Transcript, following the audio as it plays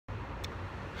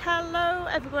Hello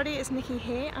everybody, it's Nikki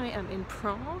here. I am in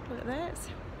Prague. Look at this.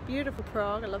 Beautiful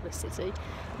Prague. I love this city.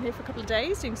 I'm here for a couple of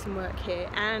days doing some work here,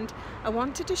 and I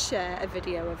wanted to share a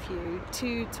video of you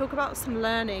to talk about some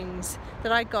learnings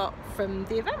that I got from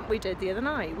the event we did the other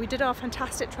night. We did our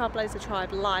fantastic Trailblazer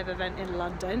Tribe live event in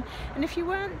London, and if you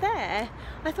weren't there,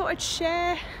 I thought I'd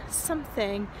share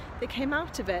something that came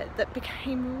out of it that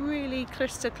became really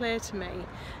crystal clear to me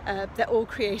that all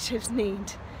creatives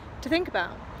need to think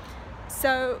about.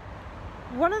 So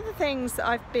one of the things that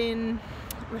I've been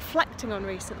reflecting on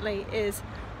recently is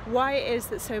why it is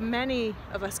that so many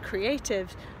of us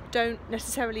creatives don't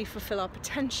necessarily fulfill our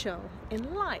potential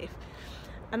in life.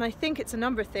 And I think it's a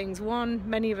number of things. One,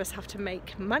 many of us have to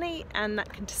make money, and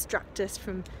that can distract us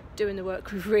from doing the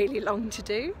work we really long to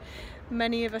do.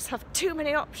 Many of us have too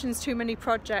many options, too many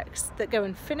projects that go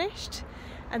unfinished.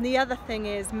 And the other thing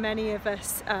is many of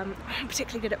us aren't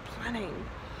particularly good at planning.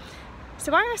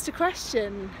 So I asked a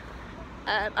question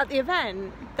at the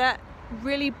event that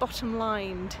really bottom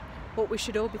lined what we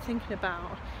should all be thinking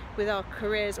about with our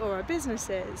careers or our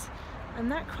businesses.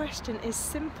 And that question is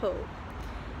simple.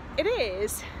 It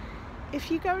is, if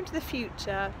you go into the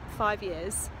future 5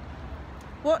 years,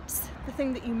 what's the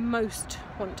thing that you most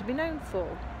want to be known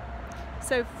for?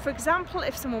 So for example,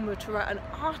 if someone were to write an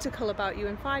article about you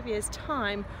in 5 years'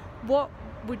 time, what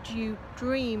would you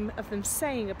dream of them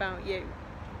saying about you?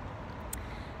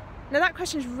 Now that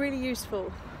question is really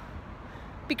useful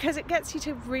because it gets you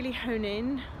to really hone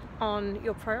in on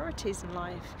your priorities in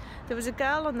life. There was a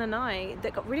girl on the night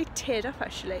that got really teared up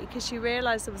actually because she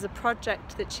realised there was a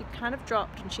project that she kind of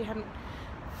dropped and she hadn't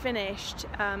finished,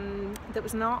 that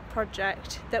was an art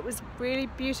project that was really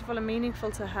beautiful and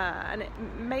meaningful to her, and it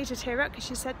made her tear up because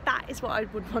she said that is what I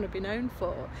would want to be known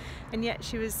for, and yet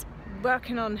she was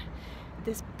working on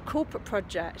this corporate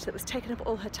project that was taking up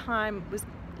all her time, was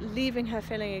leaving her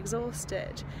feeling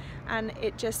exhausted, and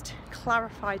it just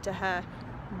clarified to her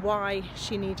why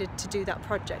she needed to do that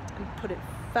project and put it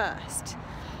first.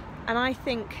 And I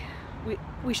think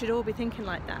we should all be thinking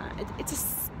like that. It's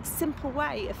a simple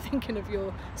way of thinking of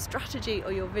your strategy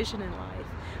or your vision in life,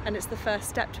 and it's the first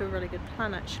step to a really good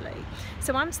plan actually.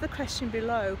 So answer the question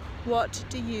below, what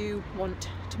do you want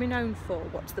to be known for?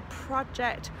 What's the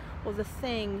project or the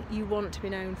thing you want to be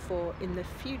known for in the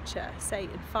future, say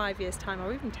in 5 years time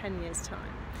or even 10 years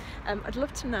time? I'd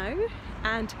love to know.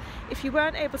 And if you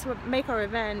weren't able to make our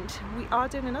event, we are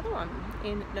doing another one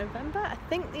in November. I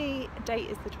think the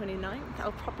date is the 29th.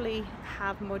 I'll probably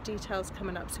have more details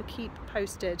coming up, so keep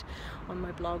posted on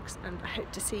my blogs, and I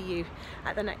hope to see you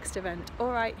at the next event.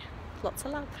 All right, lots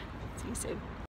of love. See you soon.